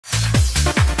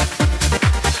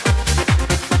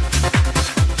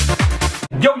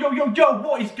Yo, yo, yo, yo,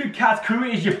 what is good, Cads crew?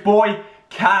 It is your boy,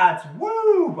 Cads.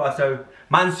 Woo! So,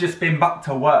 man's just been back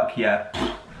to work, yeah.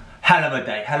 Hell of a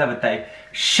day, hell of a day.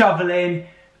 Shoveling,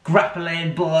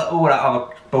 grappling, all that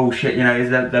other bullshit, you know, is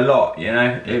the lot, you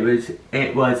know.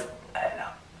 It was,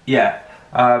 yeah.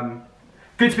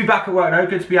 Good to be back at work though,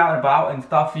 good to be out and about and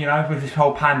stuff, you know, with this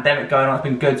whole pandemic going on. It's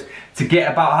been good to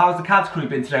get about. How's the Cads crew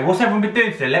been today? What's everyone been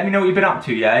doing today? Let me know what you've been up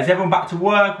to, yeah? Is everyone back to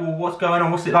work, or what's going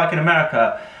on? What's it like in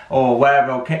America, or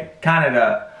wherever, or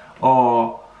Canada,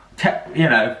 or, you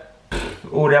know,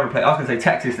 all the other places. I was going to say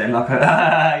Texas then, like,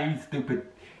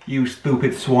 you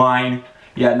stupid swine.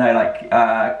 Yeah, no, like,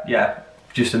 yeah,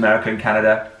 just America and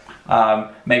Canada.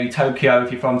 Maybe Tokyo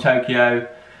if you're from Tokyo.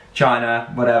 China,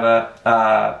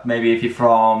 whatever. Maybe if you're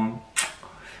from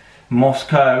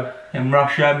Moscow in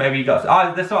Russia, maybe you got.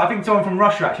 I think someone from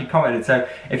Russia actually commented. So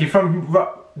if you're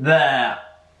from there,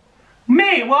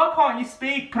 mate, why can't you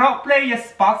speak properly? You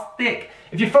spastic.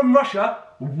 If you're from Russia,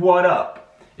 what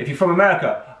up? If you're from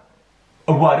America,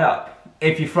 what up?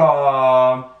 If you're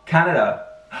from Canada,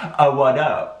 what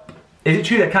up? Is it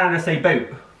true that Canada say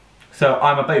boot? So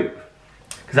I'm a boot,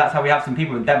 because that's how we have some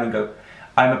people in Devon go.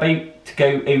 I'm about to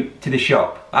go out to the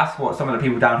shop. That's what some of the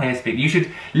people down here speak. You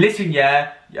should listen,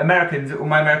 yeah, Americans, all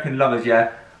my American lovers,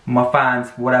 yeah, my fans,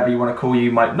 whatever you want to call you,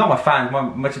 not my fans,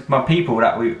 my people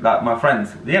that my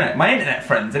friends, you know, my internet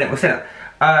friends, innit? We'll say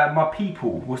that. My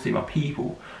people, we'll see, my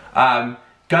people.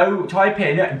 Go type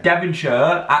in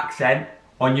Devonshire accent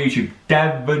on YouTube,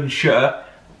 Devonshire,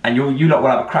 and you lot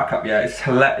will have a crack up, yeah. It's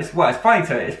hilarious. Well, it's funny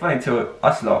to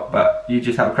us lot, but you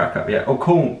just have a crack up, yeah. Or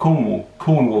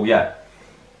Cornwall, yeah.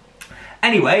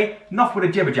 Anyway, enough with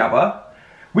the jibber jabber.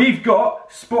 We've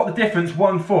got Spot the Difference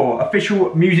 1/4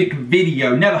 official music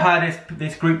video. Never heard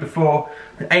this group before.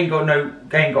 Ain't got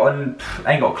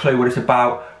a clue what it's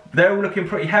about. They're all looking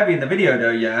pretty heavy in the video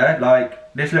though, yeah.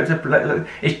 Like this looks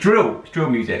it's drill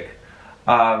music.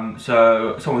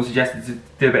 So someone suggested to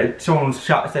do a bit. Someone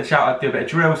said shout out, do a bit of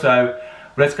drill. So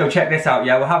let's go check this out.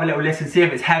 Yeah, we'll have a little listen, see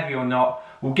if it's heavy or not.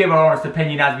 We'll give our honest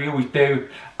opinion as we always do,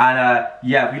 and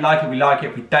yeah, if we like it, we like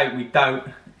it. If we don't, we don't.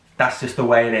 That's just the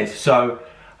way it is. So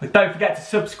don't forget to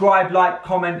subscribe, like,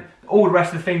 comment, all the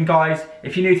rest of the thing, guys.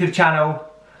 If you're new to the channel,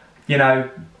 you know.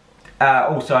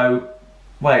 Also,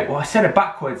 wait, well I said it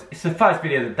backwards. It's the first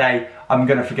video of the day. I'm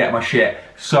gonna forget my shit.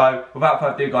 So without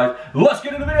further ado, guys, let's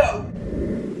get into the video.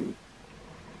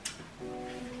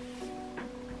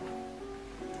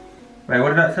 Wait, what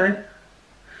did that say?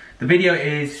 The video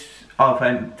is. Oh, for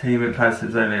entertainment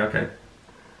purposes only, okay.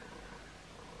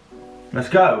 Let's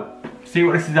go. See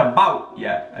what this is about.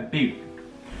 Yeah, a beat.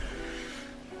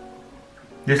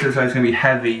 This looks like it's going to be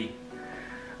heavy.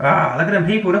 Ah, look at them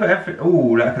people, look at everything.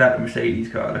 Oh, look at that Mercedes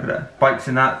car, look at that. Bikes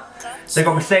and that. They've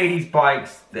got Mercedes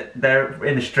bikes, they're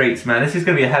in the streets, man. This is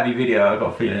going to be a heavy video, I've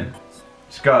got a feeling.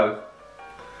 Let's go.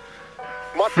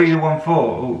 314,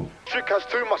 ooh. Trick has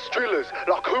too much drillers,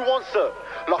 like who wants it?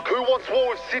 Like who wants war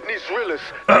with Sydney's realers?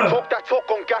 They talk that talk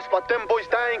on gas, but them boys,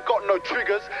 they ain't got no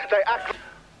triggers. They act.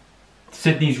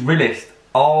 Sydney's realist.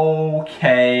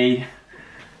 Okay.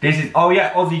 This is, oh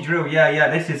yeah, Aussie drill. Yeah,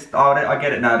 this is, oh, I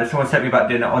get it now. Someone sent me about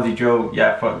doing an Aussie drill,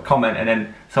 yeah, for a comment, and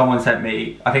then someone sent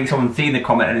me, I think someone's seen the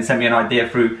comment and then sent me an idea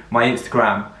through my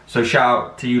Instagram. So shout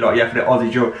out to you lot, yeah, for the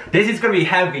Aussie drill. This is gonna be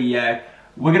heavy, yeah.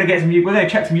 We're gonna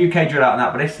check some UK drill out on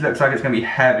that, but this looks like it's gonna be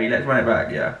heavy. Let's run it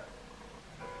back, yeah.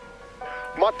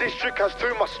 My district has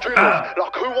too much drillers,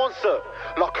 like who wants it?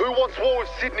 Like who wants war with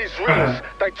Sydney's realers?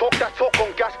 They talk that talk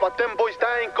on gas, but them boys,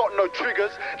 they ain't got no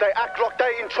triggers. They act like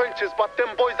they in trenches, but them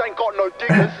boys ain't got no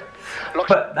diggers.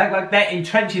 But they act like they're in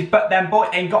trenches, but them boys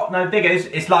ain't got no diggers.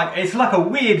 It's like a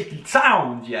weird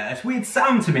sound, yeah. It's a weird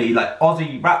sound to me, like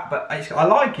Aussie rap, but I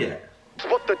like it.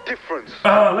 What the difference?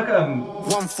 Oh, look at them.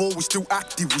 1/4, we still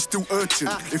active, we still urgent.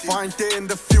 If I ain't there in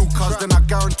the field, cuz then I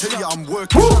guarantee you I'm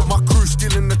working. My crew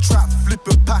still in the trap,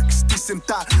 flipping packs, this and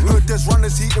that. Heard there's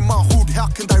runners heating my hood, how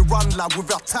can they run, lad,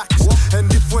 without tax?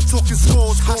 And if we're talking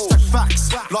scores, hashtag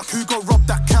facts. Like who got robbed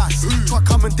that cash? Try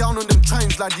coming down on them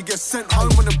trains, lad, you get sent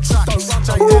home on them tracks.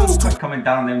 Try coming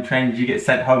down on them trains, you get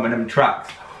sent home on them tracks.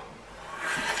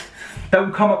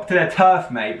 Don't come up to their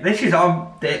turf, mate. This is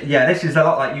yeah, this is a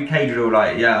lot like UK drill,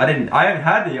 like, yeah, I haven't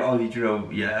heard the Aussie drill,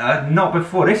 yeah, not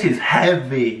before. This is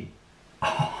heavy.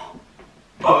 Oh.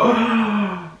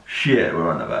 Shit, we're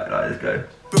on the back, like, let's go.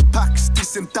 Packs,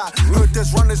 this and that. Heard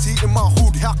there's runners heating my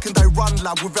hood, how can they run,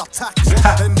 lad, without tax?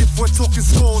 And if we're talking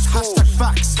scores, hashtag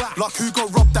facts. Like who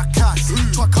got robbed that cash?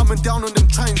 Try coming down on them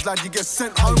trains, lad, you get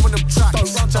sent home on them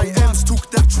tracks. JM's took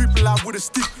that triple out with a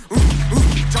stick.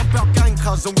 Jump out gang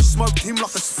cuz and we smoked him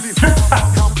like a spliff.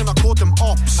 How can I call them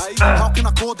ops? How can I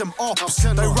I call them ops. They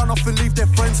run off and leave their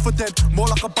friends for dead, more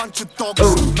like a bunch of dogs.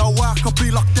 No way I could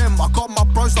be like them. I got my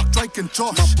bros like Drake and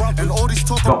Josh, and all these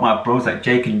talk. Got my bros like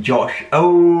Jake and Josh.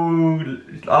 Oh,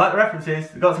 I like the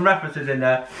references. Got some references in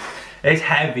there. It's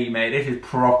heavy, mate. This is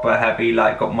proper heavy.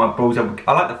 Like, got my bros. I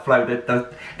like the flow.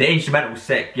 The instrumental's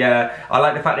sick. Yeah, I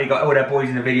like the fact they got all their boys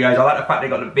in the videos. I like the fact they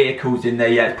got the vehicles in there.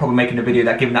 Yeah, it's probably making the video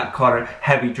that giving that kind of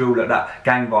heavy drill, look, that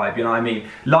gang vibe. You know what I mean?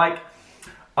 Like,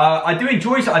 I do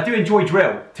enjoy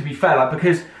drill. To be fair, like,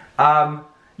 because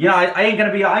you know, I ain't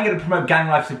gonna promote gang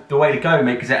life the way to go,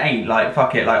 mate. Because it ain't. Like,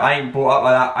 fuck it. Like, I ain't brought up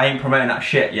like that. I ain't promoting that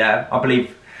shit. Yeah, I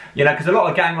believe. You know, because a lot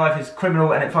of gang life is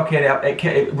criminal and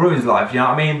it ruins lives, you know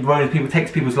what I mean? Ruins people, takes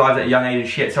people's lives at a young age and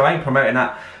shit, so I ain't promoting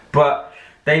that. But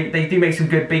they do make some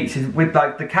good beats with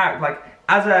like the character, like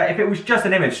if it was just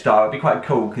an image style, it'd be quite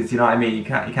cool, because you know what I mean, you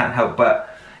can't help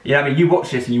but, you know what I mean, you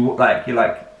watch this and you're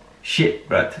like, shit,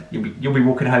 but you'll be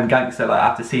walking home gangster like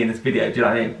after seeing this video, do you know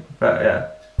what I mean? But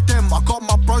yeah. Them, I got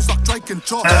my bros like Drake and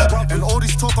Josh, and all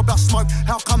this talk about smoke,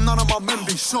 how come none of my men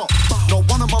been shot? Not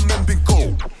one of my men been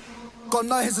caught. Got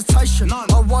no hesitation,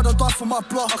 I'd rather die for my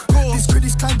block. These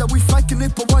critics claim that we faking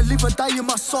it, but won't leave a day in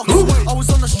my socks. I was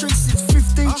on the street since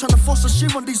 15, trying to force a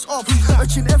shiv on these ops.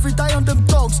 Urging every day on them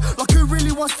dogs, like who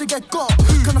really wants to get got?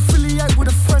 Can affiliate with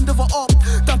a friend of a op,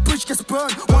 that bridge gets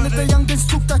burned. One of the youngins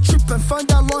took that trip and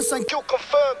found out lies and kill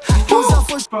confirmed.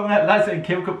 Lies and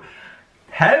kill confirmed.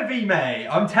 Heavy, mate,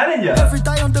 I'm telling you. Every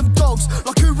day on them dogs,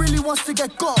 like who really wants to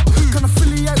get got? Can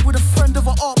affiliate with a friend of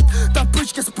a op, that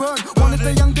bridge gets burned. One of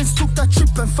the youngins took that trip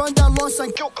and found out lies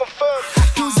and kill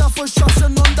confirmed. He was out for shots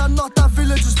and on that knot, that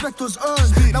village respect was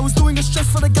earned. Now he's doing a stretch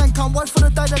for the gang, can't wait for the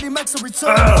day that he makes a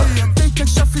return. Deacon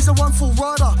Chef, he's a one-full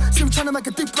rider. See him trying to make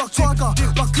a deep block tiger.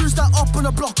 Like who's that up on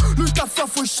the block? Lose that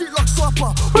fluff with shit like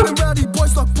Swapper. Running rowdy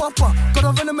boys like Papa. Got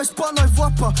a venomous spot, no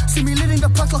rapper. See me leading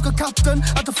the pack like a captain,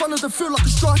 at the front of the field like a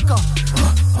striker.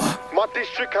 My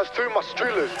district has too much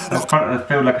drillers. At the front of the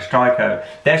field like a striker.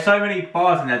 There's so many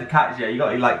bars in there to catch you. You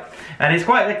got to like, and it's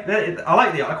quite.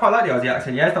 I quite like the Aussie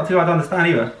accent. Yeah, it's not too hard to understand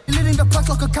either. Leading the pack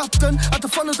like a captain, at the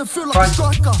front of the field like a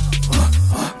striker.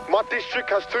 My district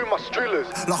has too much drillers.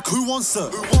 Like who wants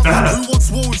it? Who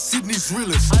wants war with Sydney's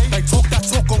realers? They talk that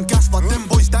talk on gas, but them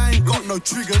boys they ain't got no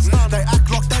triggers. They act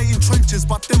like they in trenches,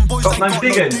 but them boys ain't got no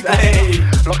diggers. Hey.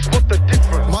 Like spot the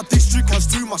difference. My district has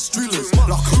too much drillers.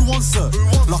 Like who wants it?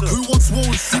 Like who wants war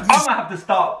with Sydney's? I'm gonna have to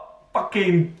start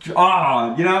fucking you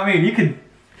know what I mean? You can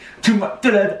too much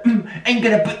ain't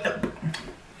gonna put the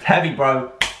heavy,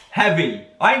 bro. Heavy.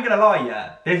 I ain't gonna lie,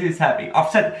 yeah. This is heavy.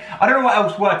 I've said, I don't know what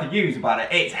else word to use about it.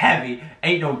 It's heavy.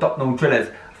 Ain't no drillers.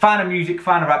 Fan of music,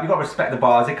 fan of rap. You gotta respect the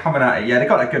bars. They're coming at it. Yeah, they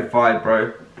got a good vibe,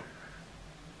 bro.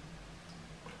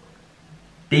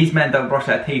 These men don't brush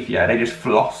their teeth, yeah. They just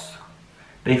floss.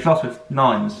 They floss with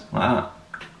nines like that.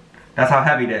 That's how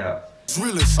heavy they are.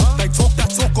 They talk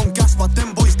that talk on gas, but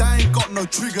them boys they ain't got no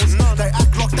triggers. They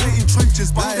act like they in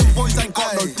trenches, but them boys ain't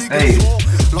got no diggers.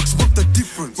 Like spot the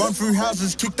difference. Run through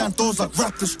houses, kick down doors like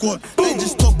Raptor Squad. They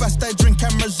just talk backstage, drink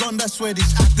cameras on. That's where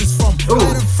these actors from.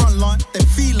 They the front line, they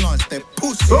felines, they're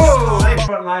pussies. Oh, they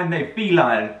front line, they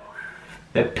feline,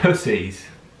 they're pussies.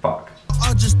 Fuck.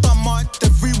 I just don't mind, they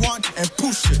rewind and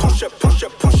push it. Push it, push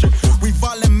it, push it. We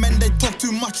violent men, they talk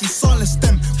too much, we silence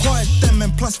them. Quiet them,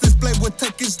 and plus this blade will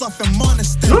take his life and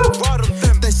minus them.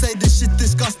 They say this shit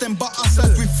disgusting, but us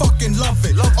as we fucking love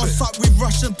it. On site we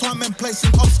rushing, time and place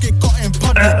and ops get got in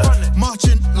public.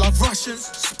 Marching like Russians,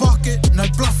 spark it, no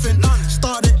bluffing.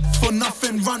 Start it for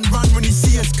nothing, run when you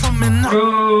see us coming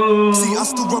up. See, I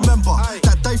still remember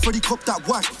that day Freddie copped that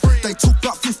whack. They took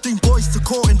about 15 boys to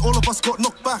court and all of us got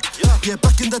knocked back. Yeah,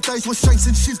 back in the days was shanks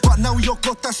and shit, but now we all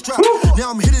got that strap. Now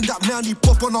I'm hitting that mounty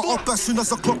pop on our op as soon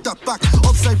as I clock that back.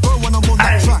 Up say burn when I'm on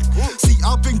that track. See,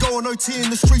 I've been going OT in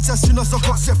the streets as soon as I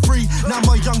got set free. Now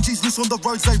my young G's loose on the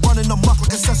roads, they running amok like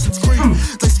Assassin's Creed.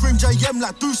 They scream JM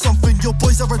like do something, your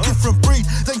boys are a different breed.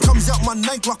 Then comes out my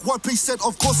name like YP said,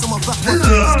 of course I'm a back my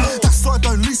G's. That's why I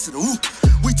don't listen. Ooh,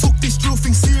 we took this drill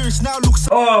thing serious, now looks.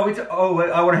 I want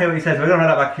to hear what he says. We're gonna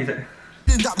run that back. He said.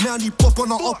 That mounty pop on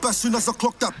our op as soon as I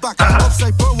clock that back. Up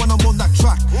say burn when I'm on that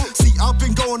track. See, I've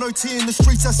been going OT in the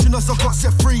streets as soon as I got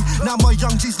set free. Now my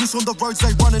young G's loose on the roads,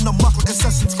 they running amok like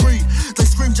Assassin's Creed. They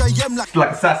scream JM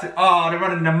like Assassin. Oh, they're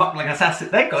running amok like Assassin.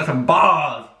 They got some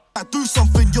bars. Do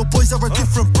something, your boys are a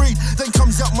different breed. Then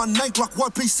comes out my name like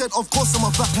YP said, of course I'm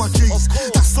a back my G's.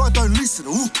 That's why I don't listen.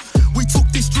 Ooh, we took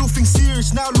this drill thing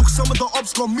serious, now look some of the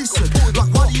ops gone missing. Like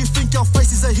why do you think our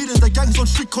faces are hidden? The gang's on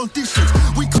strict conditions.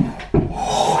 We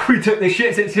took this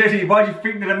shit seriously. Why do you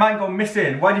think that the man gone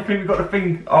missing? Why do you think we got the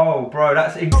thing? Oh bro,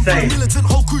 that's insane. Militant,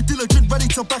 whole crew diligent, ready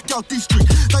to back our district.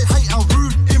 They hate our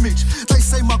rude image. They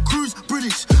say my crew's British.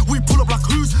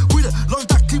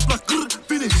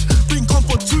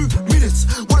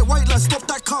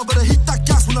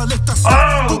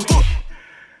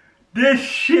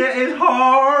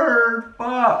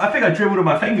 think I dribbled on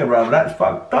my finger, bro. That's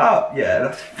fucked up. Yeah,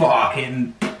 that's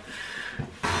fucking...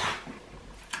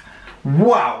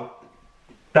 Wow.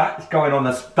 That's going on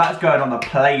the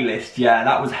playlist, yeah.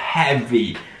 That was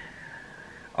heavy.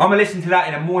 I'm gonna listen to that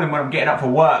in the morning when I'm getting up for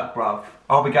work, bruv.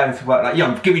 I'll be going to work like,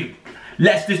 yo,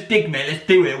 let's just dig, mate, let's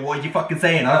do it. What are you fucking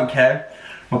saying? I don't care.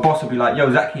 My boss will be like,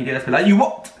 yo, Zach, can you do this? Be like, you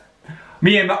what?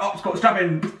 Me and my ops got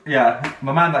strapping, yeah,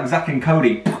 my man like Zach and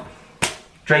Cody.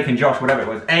 Drake and Josh, whatever it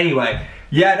was. Anyway,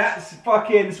 yeah, that's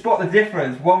fucking spot the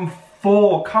difference.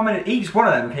 1-4 coming, each one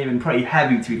of them came in pretty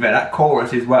heavy, to be fair. That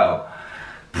chorus as well.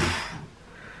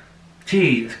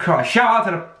 Jesus Christ. Shout out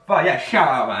to the, oh yeah, shout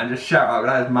out, man. Just shout out.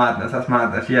 That is madness. That's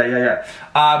madness. Yeah.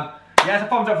 Yeah, it's a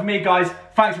thumbs up for me, guys.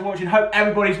 Thanks for watching. Hope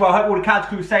everybody's well. Hope all the Cads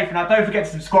crew's safe. And now don't forget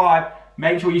to subscribe.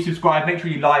 Make sure you subscribe. Make sure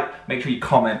you like. Make sure you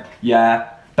comment.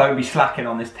 Yeah. Don't be slacking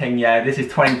on this thing. Yeah. This is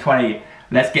 2020.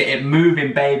 Let's get it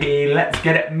moving, baby. Let's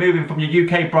get it moving from your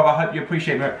UK brother. Hope you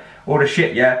appreciate all the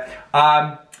shit. Yeah.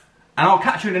 And I'll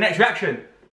catch you in the next reaction.